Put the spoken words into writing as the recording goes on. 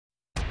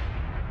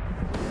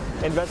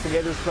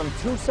Investigators from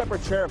two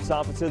separate sheriff's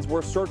offices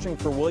were searching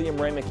for William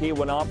Ray McKee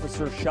when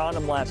officers shot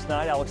him last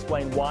night. I'll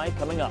explain why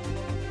coming up.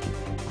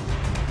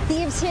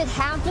 Thieves hit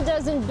half a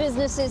dozen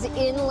businesses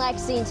in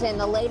Lexington,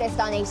 the latest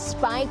on a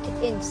spike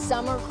in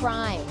summer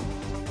crime.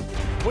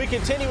 We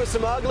continue with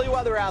some ugly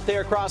weather out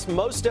there across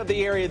most of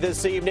the area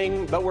this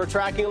evening, but we're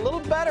tracking a little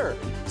better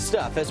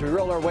stuff as we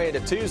roll our way into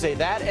Tuesday.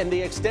 That and the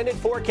extended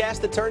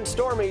forecast that turns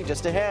stormy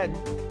just ahead.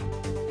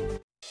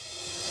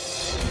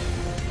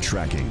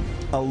 Tracking,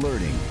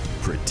 alerting,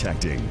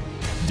 protecting.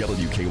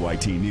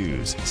 WKYT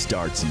News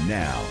starts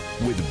now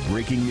with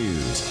breaking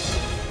news.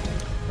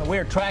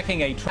 We're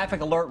tracking a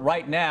traffic alert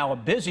right now. A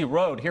busy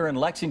road here in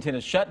Lexington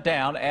is shut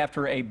down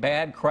after a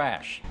bad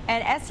crash.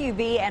 An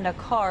SUV and a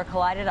car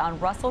collided on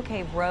Russell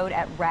Cave Road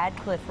at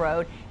Radcliffe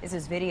Road. This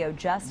is video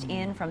just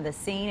in from the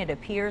scene. It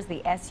appears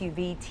the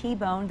SUV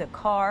T-boned the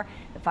car.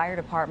 The fire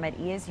department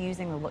is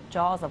using the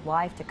jaws of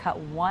life to cut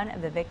one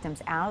of the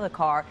victims out of the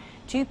car.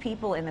 2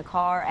 people in the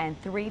car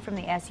and 3 from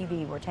the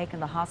SUV were taken to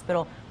the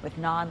hospital with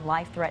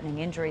non-life-threatening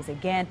injuries.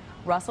 Again,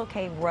 Russell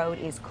Cave Road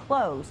is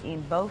closed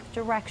in both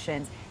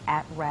directions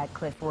at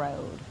Radcliffe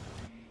Road.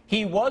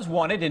 He was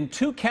wanted in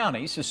 2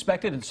 counties,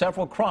 suspected in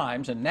several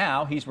crimes, and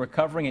now he's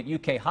recovering at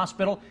UK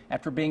Hospital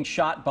after being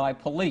shot by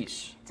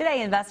police.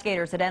 Today,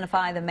 investigators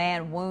identify the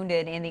man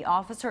wounded in the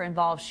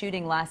officer-involved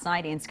shooting last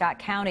night in Scott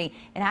County.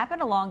 It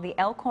happened along the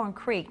Elkhorn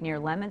Creek near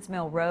Lemons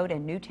Mill Road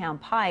and Newtown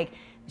Pike.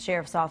 The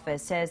sheriff's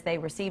office says they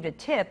received a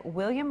tip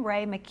William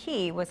Ray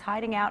McKee was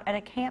hiding out at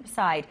a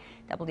campsite.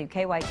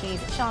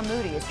 WKYT's Sean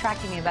Moody is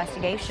tracking the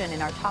investigation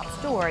in our top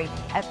story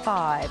at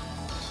 5.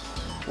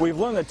 We've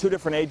learned that 2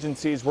 different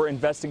agencies were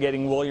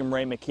investigating William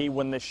Ray McKee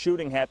when the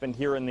shooting happened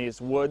here in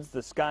these woods.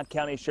 The Scott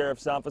County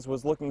Sheriff's Office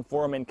was looking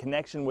for him in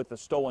connection with the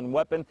stolen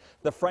weapon.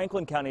 The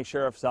Franklin County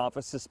Sheriff's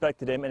Office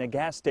suspected him in a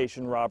gas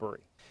station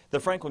robbery. The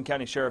Franklin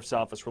County Sheriff's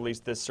Office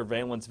released this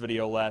surveillance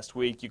video last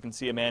week. You can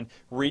see a man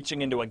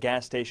reaching into a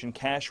gas station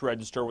cash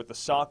register with the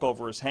sock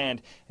over his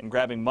hand and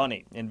grabbing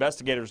money.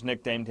 Investigators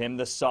nicknamed him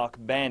the Sock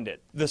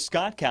Bandit. The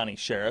Scott County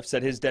Sheriff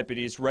said his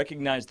deputies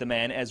recognized the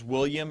man as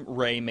William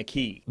Ray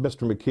McKee.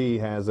 Mr. McKee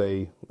has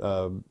a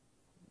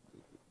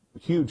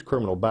huge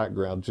criminal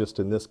background just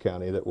in this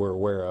county that we're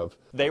aware of.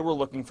 They were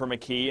looking for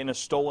McKee in a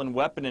stolen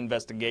weapon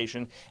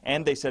investigation,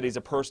 and they said he's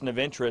a person of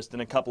interest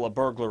in a couple of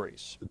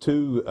burglaries.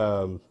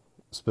 2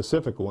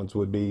 specific ones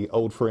would be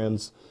Old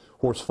Friends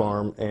Horse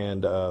Farm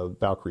and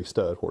Valkyrie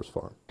Stud Horse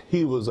Farm.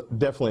 He was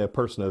definitely a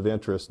person of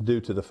interest due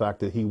to the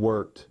fact that he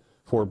worked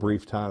for a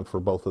brief time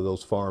for both of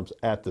those farms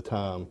at the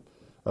time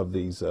of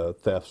these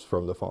thefts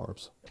from the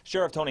farms.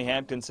 Sheriff Tony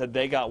Hampton said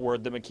they got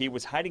word that McKee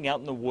was hiding out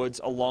in the woods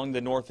along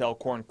the North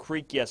Elkhorn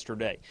Creek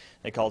yesterday.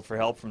 They called for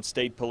help from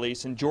state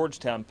police and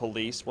Georgetown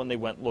police when they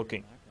went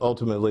looking.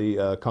 Ultimately,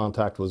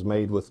 contact was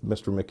made with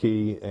Mr.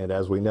 McKee, and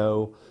as we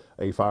know,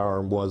 a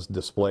firearm was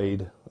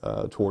displayed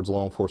towards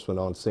law enforcement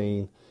on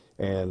scene,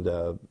 and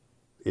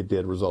it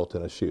did result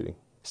in a shooting.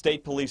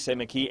 State police say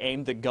McKee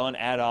aimed the gun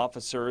at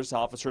officers.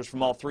 Officers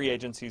from all 3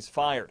 agencies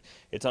fired.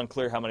 It's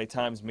unclear how many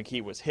times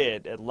McKee was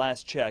hit. At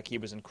last check, he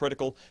was in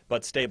critical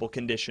but stable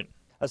condition.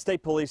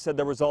 State police said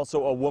there was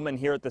also a woman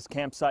here at this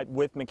campsite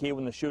with McKee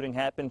when the shooting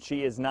happened.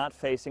 She is not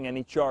facing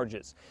any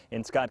charges.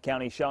 In Scott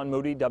County, Sean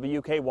Moody,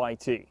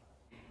 WKYT.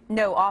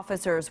 No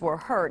officers were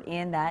hurt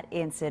in that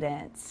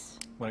incident.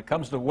 When it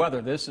comes to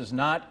weather, this is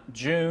not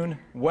June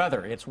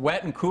weather. It's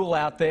wet and cool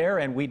out there,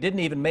 and we didn't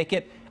even make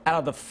it out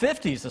of the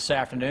 50s this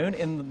afternoon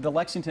in the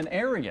Lexington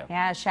area.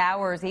 Yeah,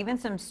 showers, even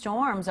some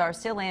storms are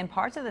still in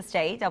parts of the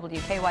state.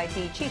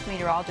 WKYT Chief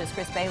Meteorologist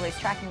Chris Bailey is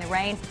tracking the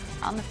rain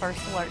on the First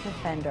Alert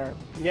Defender.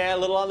 Yeah, a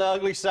little on the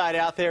ugly side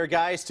out there,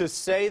 guys, to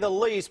say the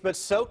least, but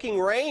soaking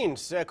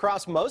rains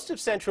across most of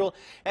central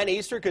and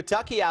eastern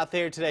Kentucky out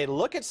there today.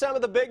 Look at some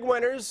of the big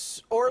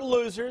winners or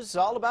losers,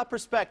 all about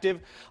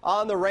perspective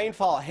on the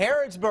rainfall.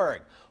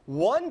 Harrodsburg,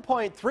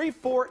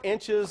 1.34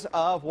 inches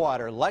of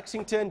water.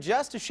 Lexington,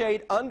 just a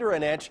shade under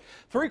an inch,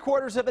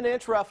 3/4 of an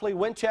inch roughly.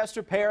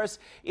 Winchester, Paris,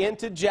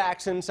 into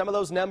Jackson. Some of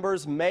those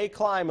numbers may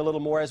climb a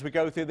little more as we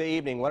go through the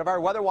evening. One of our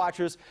weather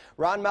watchers,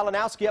 Ron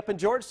Malinowski, up in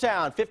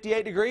Georgetown,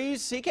 58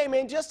 degrees. He came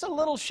in just a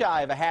little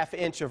shy of a ½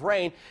 inch of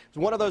rain. It's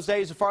one of those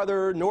days the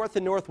farther north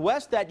and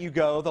northwest that you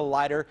go, the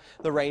lighter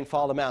the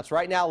rainfall amounts.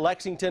 Right now,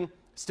 Lexington,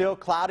 still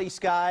cloudy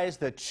skies,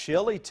 the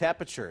chilly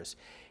temperatures.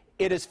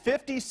 It is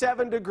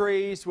 57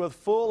 degrees with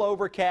full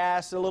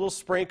overcast, a little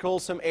sprinkle,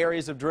 some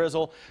areas of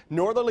drizzle.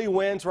 Northerly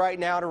winds right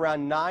now at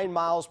around 9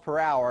 miles per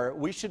hour.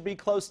 We should be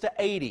close to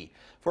 80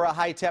 for a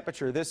high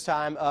temperature this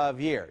time of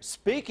year.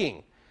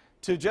 Speaking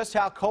to just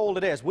how cold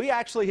it is, we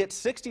actually hit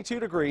 62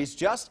 degrees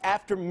just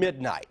after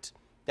midnight.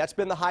 That's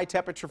been the high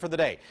temperature for the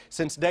day.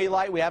 Since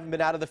daylight, we haven't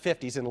been out of the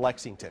 50s in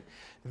Lexington.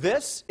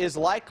 This is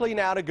likely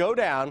now to go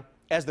down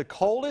as the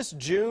coldest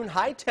June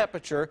high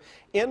temperature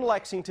in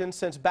Lexington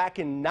since back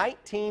in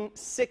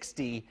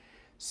 1967.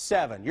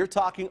 You're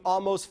talking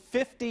almost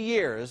 50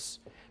 years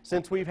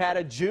since we've had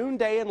a June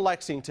day in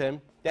Lexington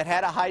that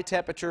had a high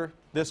temperature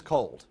this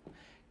cold.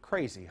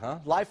 Crazy, huh?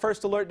 Live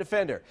First Alert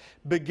Defender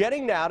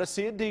beginning now to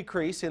see a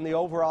decrease in the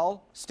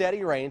overall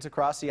steady rains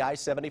across the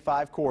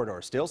I-75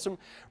 corridor. Still some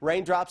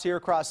raindrops here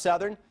across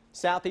southern,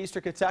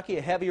 southeastern Kentucky,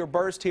 a heavier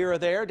burst here or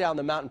there down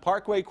the Mountain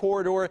Parkway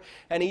corridor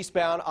and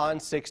eastbound on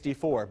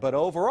 64. But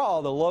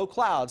overall, the low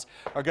clouds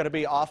are going to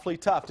be awfully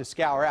tough to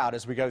scour out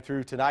as we go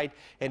through tonight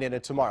and into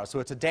tomorrow. So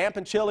it's a damp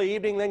and chilly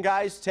evening then,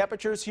 guys.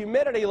 Temperatures,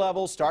 humidity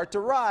levels start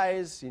to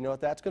rise. You know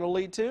what that's going to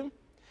lead to?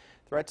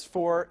 Threats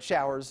for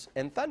showers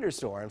and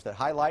thunderstorms that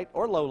highlight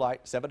or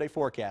lowlight 7-day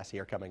forecast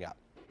here coming up.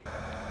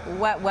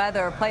 Wet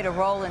weather played a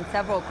role in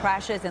several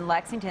crashes in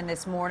Lexington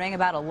this morning.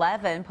 About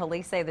 11,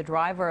 police say the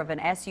driver of an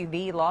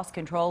SUV lost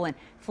control and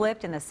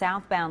flipped in the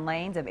southbound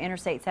lanes of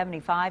Interstate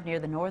 75 near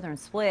the northern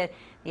split.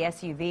 The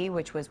SUV,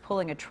 which was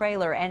pulling a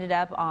trailer, ended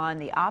up on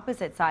the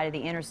opposite side of the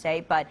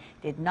interstate but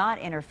did not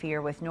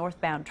interfere with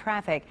northbound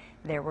traffic.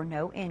 There were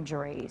no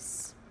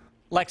injuries.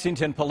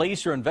 Lexington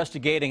police are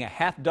investigating a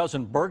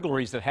half-dozen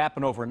burglaries that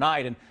happened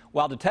overnight, and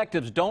while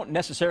detectives don't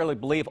necessarily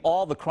believe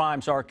all the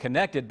crimes are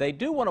connected, they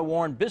do want to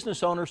warn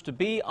business owners to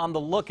be on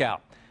the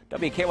lookout.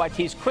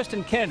 WKYT's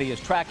Kristen Kennedy is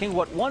tracking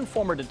what one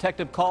former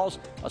detective calls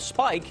a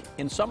spike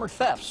in summer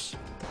thefts.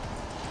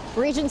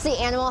 Regency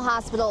Animal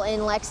Hospital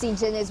in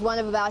Lexington is one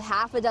of about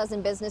half a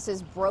dozen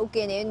businesses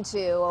broken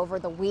into over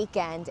the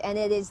weekend, and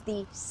it is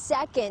the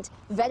second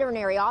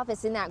veterinary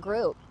office in that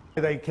group.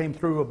 They came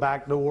through a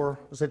back door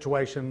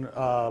situation,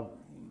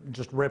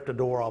 just ripped a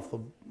door off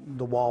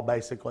the wall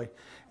basically.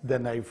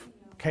 Then they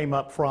came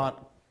up front.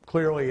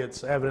 Clearly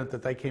it's evident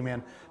that they came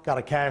in, got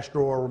a cash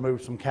drawer,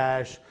 removed some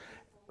cash,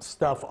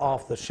 stuff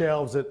off the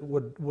shelves that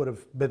would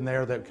have been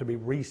there that could be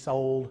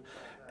resold,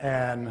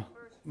 and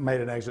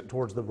made an exit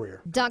towards the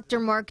rear. Dr.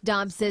 Mark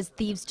Dobbs says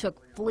thieves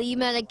took flea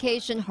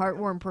medication,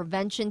 heartworm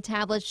prevention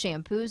tablets,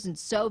 shampoos, and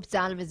soaps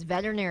out of his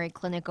veterinary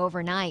clinic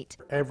overnight.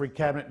 Every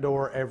cabinet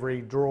door,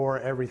 every drawer,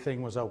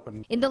 everything was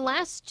open. In the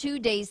last 2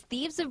 days,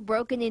 thieves have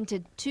broken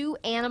into 2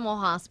 animal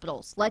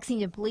hospitals.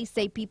 Lexington police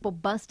say people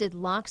busted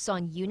locks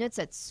on units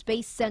at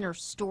Space Center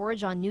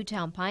Storage on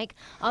Newtown Pike.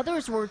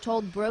 Others were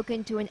told broke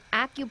into an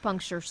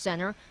acupuncture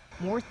center.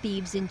 More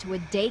thieves into a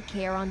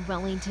daycare on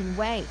Wellington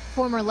Way.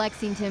 Former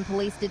Lexington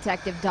Police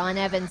Detective Don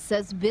Evans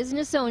says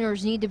business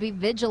owners need to be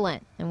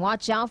vigilant and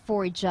watch out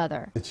for each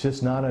other. It's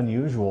just not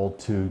unusual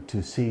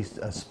to see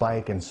a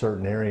spike in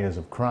certain areas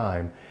of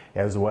crime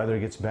as the weather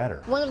gets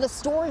better. One of the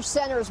storage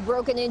centers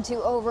broken into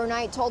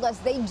overnight told us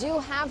they do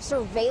have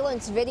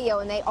surveillance video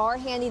and they are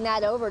handing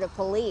that over to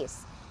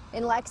police.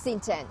 In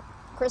Lexington,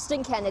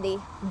 Kristen Kennedy,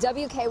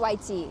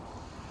 WKYT.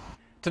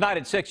 Tonight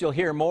at 6, you'll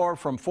hear more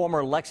from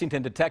former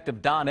Lexington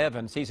detective Don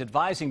Evans. He's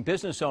advising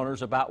business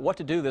owners about what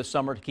to do this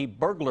summer to keep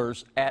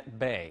burglars at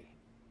bay.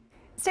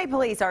 State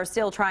police are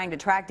still trying to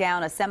track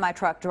down a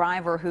semi-truck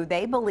driver who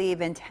they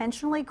believe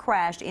intentionally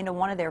crashed into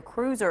one of their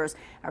cruisers.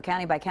 Our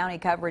county-by-county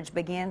coverage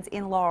begins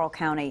in Laurel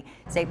County.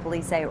 State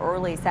police say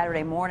early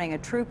Saturday morning a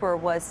trooper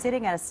was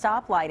sitting at a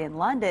stoplight in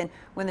London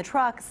when the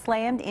truck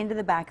slammed into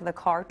the back of the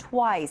car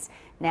twice.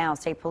 Now,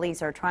 state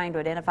police are trying to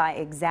identify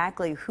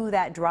exactly who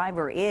that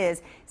driver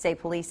is. State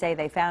police say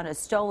they found a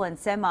stolen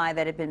semi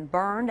that had been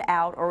burned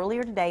out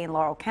earlier today in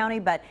Laurel County,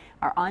 but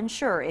are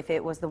unsure if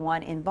it was the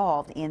one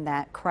involved in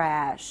that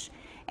crash.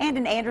 And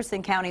in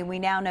Anderson County, we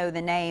now know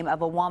the name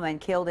of a woman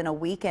killed in a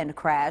weekend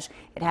crash.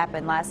 It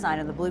happened last night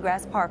on the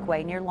Bluegrass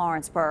Parkway near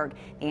Lawrenceburg.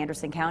 The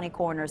Anderson County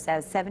coroner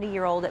says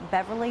 70-year-old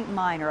Beverly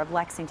Minor of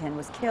Lexington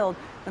was killed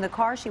when the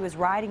car she was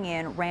riding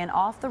in ran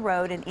off the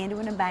road and into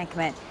an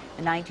embankment.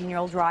 The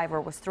 19-year-old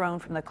driver was thrown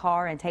from the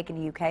car and taken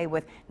to UK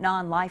with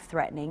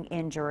non-life-threatening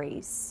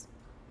injuries.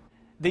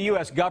 The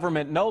U.S.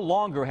 government no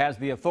longer has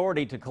the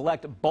authority to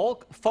collect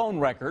bulk phone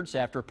records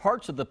after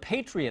parts of the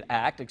Patriot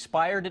Act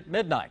expired at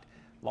midnight.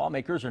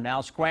 Lawmakers are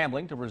now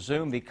scrambling to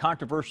resume the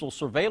controversial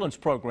surveillance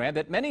program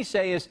that many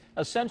say is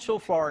essential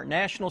for our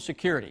national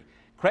security.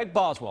 Craig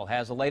Boswell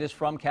has the latest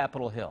from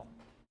Capitol Hill.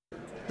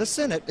 The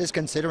Senate is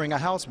considering a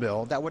House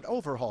bill that would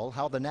overhaul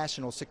how the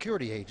National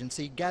Security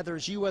Agency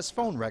gathers U.S.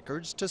 phone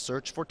records to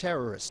search for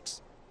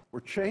terrorists.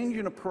 We're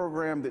changing a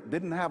program that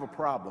didn't have a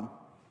problem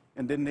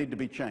and didn't need to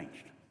be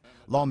changed.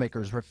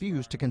 Lawmakers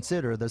refused to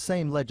consider the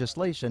same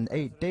legislation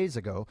 8 days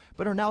ago,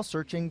 but are now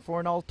searching for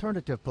an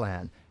alternative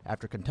plan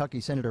after Kentucky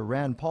Senator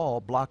Rand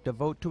Paul blocked a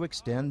vote to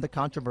extend the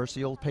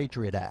controversial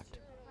Patriot Act.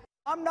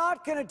 I'm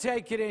not going to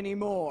take it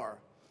anymore.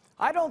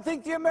 I don't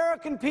think the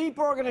American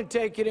people are going to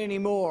take it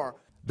anymore.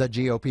 The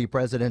GOP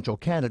presidential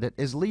candidate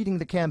is leading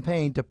the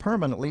campaign to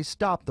permanently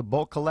stop the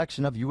bulk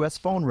collection of U.S.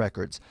 phone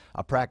records,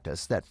 a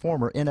practice that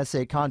former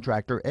NSA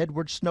contractor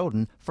Edward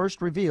Snowden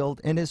first revealed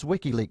in his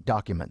WikiLeaks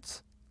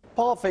documents.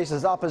 Paul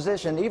faces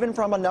opposition even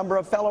from a number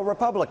of fellow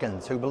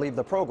Republicans who believe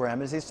the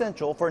program is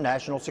essential for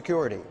national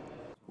security.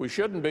 We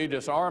shouldn't be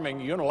disarming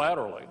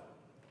unilaterally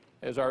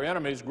as our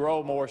enemies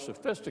grow more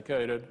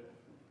sophisticated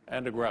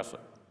and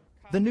aggressive.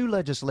 The new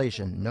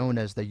legislation, known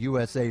as the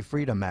USA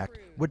Freedom Act,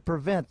 would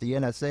prevent the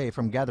NSA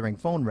from gathering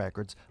phone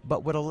records,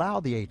 but would allow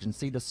the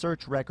agency to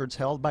search records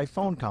held by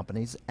phone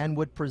companies and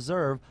would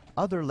preserve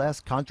other less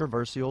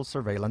controversial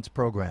surveillance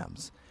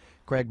programs.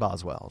 Craig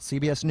Boswell,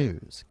 CBS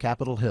News,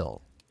 Capitol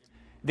Hill.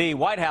 The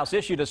White House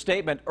issued a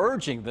statement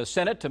urging the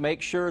Senate to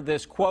make sure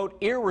this, quote,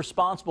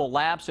 irresponsible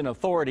lapse in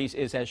authorities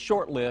is as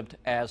short-lived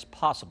as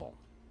possible.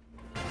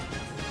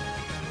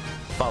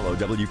 Follow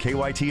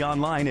WKYT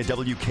online at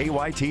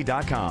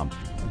WKYT.com.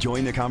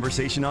 Join the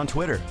conversation on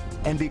Twitter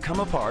and become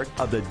a part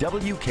of the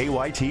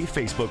WKYT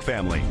Facebook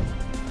family.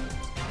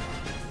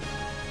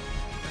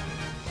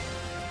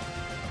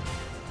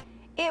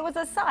 It was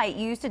a site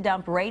used to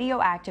dump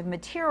radioactive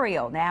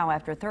material. Now,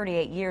 after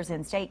 38 years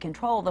in state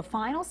control, the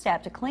final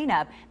step to clean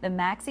up the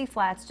Maxey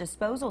Flats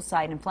disposal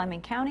site in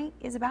Fleming County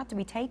is about to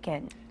be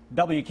taken.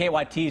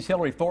 WKYT's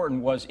Hillary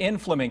Thornton was in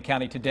Fleming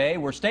County today,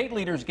 where state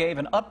leaders gave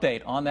an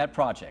update on that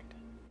project.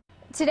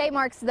 Today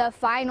marks the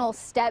final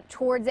step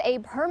towards a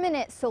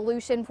permanent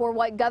solution for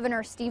what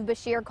Governor Steve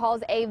Beshear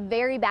calls a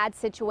very bad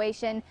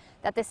situation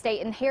that the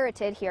state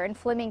inherited here in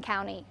Fleming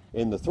County.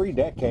 In the 3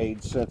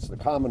 decades since the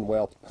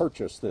Commonwealth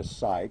purchased this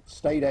site,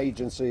 state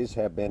agencies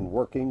have been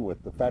working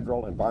with the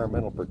Federal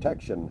Environmental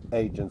Protection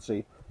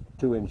Agency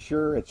to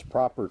ensure its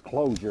proper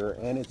closure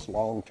and its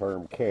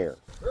long-term care.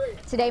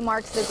 Today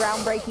marks the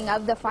groundbreaking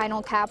of the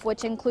final cap,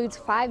 which includes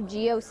 5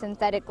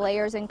 geosynthetic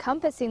layers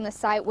encompassing the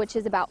site, which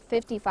is about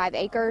 55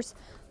 acres.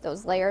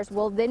 Those layers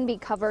will then be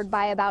covered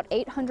by about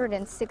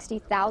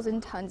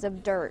 860,000 tons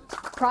of dirt,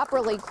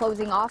 properly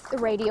closing off the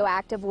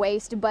radioactive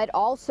waste, but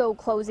also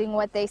closing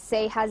what they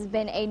say has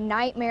been a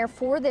nightmare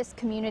for this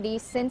community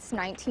since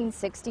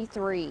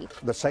 1963.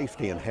 The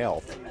safety and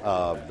health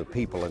of the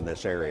people in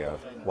this area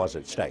was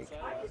at stake.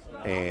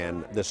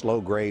 And this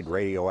low-grade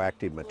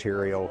radioactive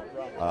material,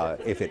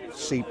 if it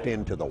seeped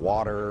into the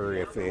water,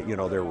 if it,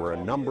 there were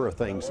a number of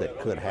things that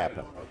could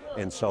happen.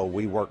 And so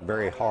we worked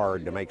very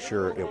hard to make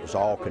sure it was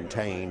all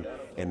contained.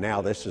 And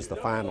now this is the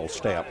final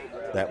step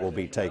that will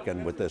be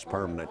taken with this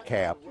permanent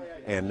cap.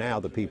 And now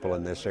the people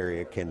in this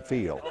area can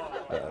feel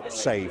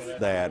safe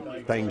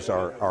that things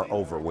are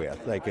over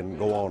with. They can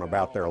go on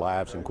about their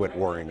lives and quit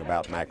worrying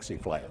about Maxey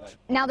Flats.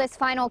 Now this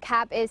final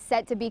cap is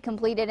set to be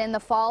completed in the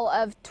fall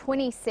of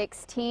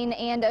 2016,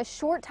 and a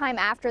short time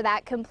after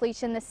that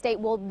completion, the state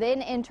will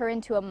then enter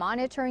into a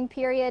monitoring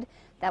period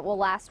that will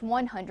last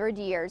 100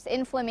 years.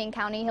 In Fleming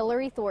County,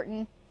 Hillary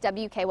Thornton,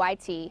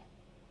 WKYT.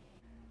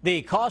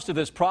 The cost of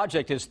this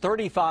project is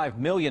 $35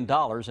 million,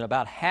 and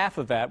about half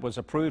of that was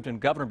approved in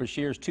Governor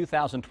Beshear's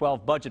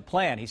 2012 budget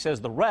plan. He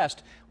says the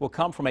rest will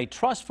come from a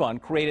trust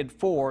fund created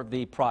for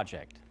the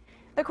project.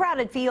 The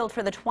crowded field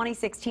for the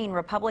 2016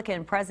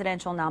 Republican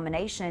presidential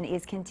nomination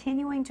is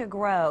continuing to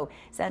grow.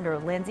 Senator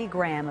Lindsey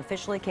Graham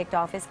officially kicked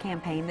off his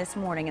campaign this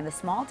morning in the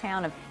small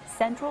town of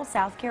Central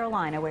South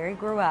Carolina, where he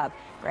grew up.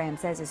 Graham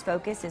says his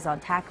focus is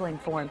on tackling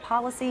foreign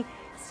policy,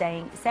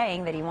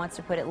 saying that he wants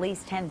to put at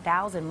least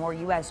 10,000 more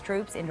U.S.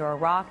 troops into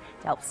Iraq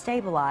to help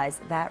stabilize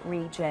that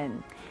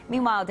region.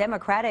 Meanwhile,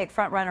 Democratic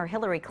frontrunner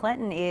Hillary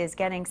Clinton is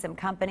getting some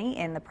company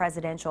in the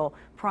presidential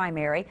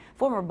primary.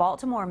 Former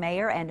Baltimore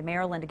mayor and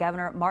Maryland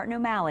Governor Martin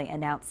O'Malley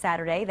announced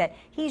Saturday that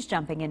he's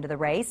jumping into the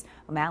race.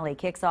 O'Malley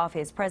kicks off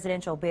his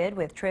presidential bid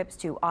with trips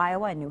to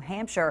Iowa and New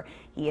Hampshire.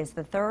 He is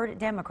the 3rd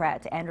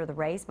Democrat to enter the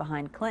race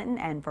behind Clinton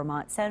and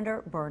Vermont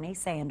Senator Bernie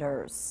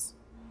Sanders.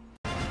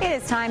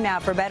 It is time now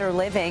for better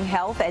living,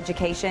 health,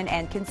 education,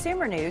 and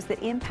consumer news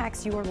that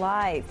impacts your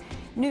life.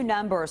 New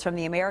numbers from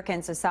the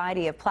American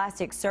Society of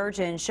Plastic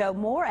Surgeons show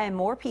more and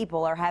more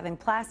people are having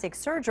plastic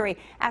surgery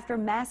after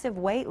massive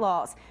weight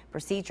loss.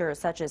 Procedures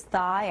such as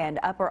thigh and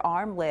upper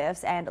arm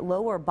lifts and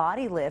lower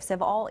body lifts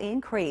have all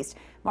increased.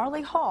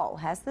 Marley Hall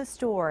has the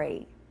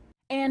story.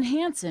 Ann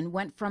Hansen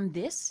went from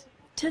this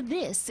to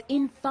this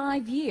in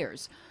 5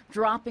 years,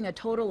 dropping a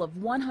total of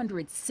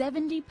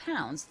 170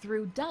 pounds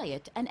through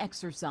diet and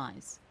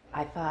exercise.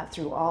 I thought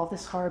through all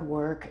this hard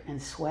work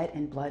and sweat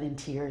and blood and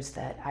tears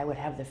that I would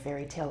have the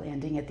fairy tale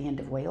ending at the end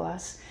of weight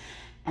loss,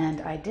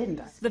 and I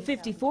didn't. The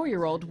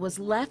 54-year-old was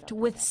left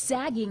with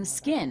sagging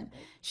skin.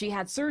 She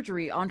had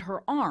surgery on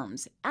her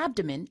arms,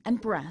 abdomen, and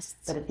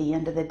breasts. But at the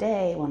end of the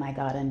day, when I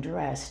got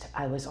undressed,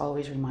 I was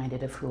always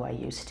reminded of who I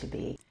used to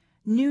be.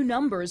 New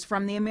numbers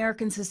from the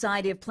American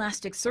Society of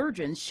Plastic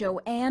Surgeons show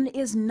Ann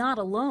is not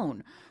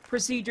alone.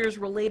 Procedures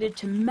related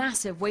to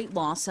massive weight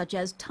loss, such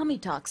as tummy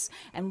tucks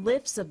and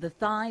lifts of the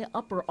thigh,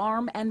 upper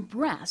arm, and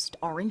breast,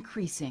 are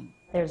increasing.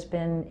 There's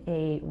been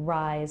a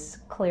rise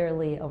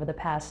clearly over the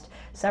past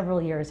several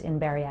years in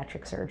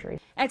bariatric surgery.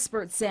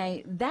 Experts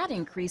say that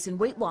increase in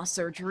weight loss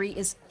surgery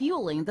is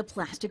fueling the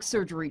plastic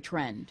surgery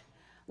trend.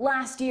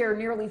 Last year,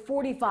 nearly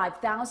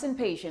 45,000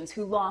 patients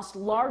who lost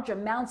large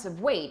amounts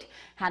of weight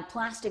had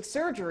plastic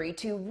surgery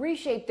to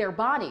reshape their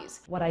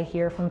bodies. What I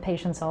hear from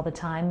patients all the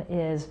time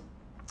is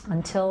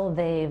until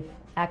they've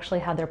actually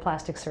had their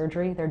plastic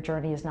surgery, their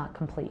journey is not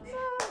complete.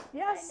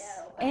 Yes.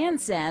 Ann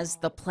says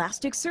the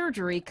plastic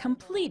surgery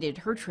completed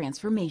her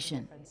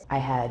transformation. I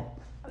had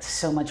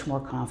so much more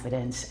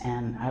confidence,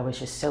 and I was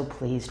just so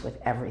pleased with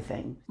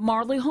everything.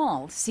 Marley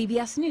Hall,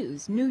 CBS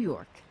News, New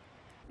York.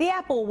 The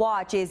Apple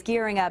Watch is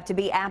gearing up to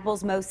be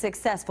Apple's most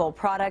successful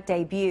product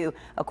debut.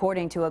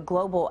 According to a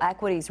global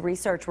equities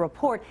research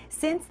report,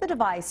 since the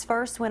device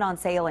first went on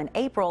sale in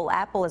April,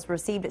 Apple has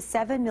received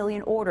 7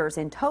 million orders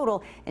in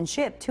total and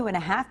shipped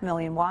 2.5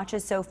 million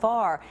watches so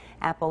far.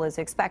 Apple is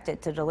expected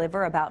to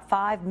deliver about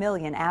 5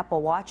 million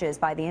Apple Watches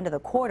by the end of the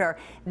quarter.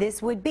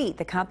 This would beat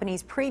the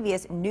company's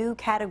previous new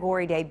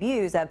category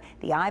debuts of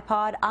the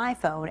iPod,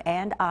 iPhone,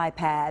 and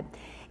iPad.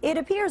 It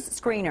appears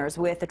screeners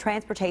with the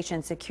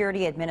Transportation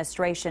Security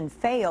Administration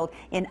failed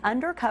in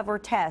undercover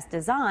tests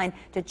designed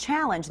to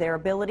challenge their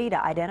ability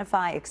to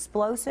identify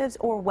explosives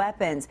or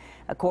weapons.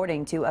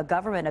 According to a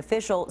government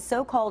official,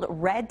 so-called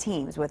red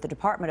teams with the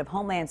Department of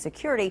Homeland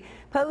Security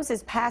pose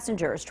as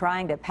passengers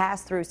trying to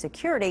pass through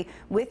security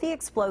with the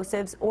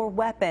explosives or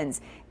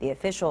weapons. The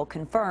official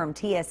confirmed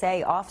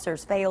TSA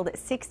officers failed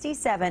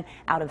 67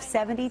 out of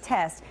 70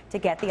 tests to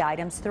get the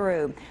items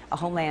through. A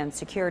Homeland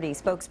Security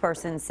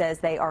spokesperson says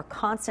they are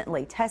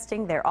constantly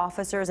testing their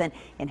officers and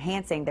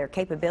enhancing their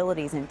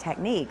capabilities and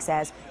techniques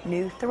as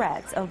new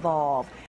threats evolve.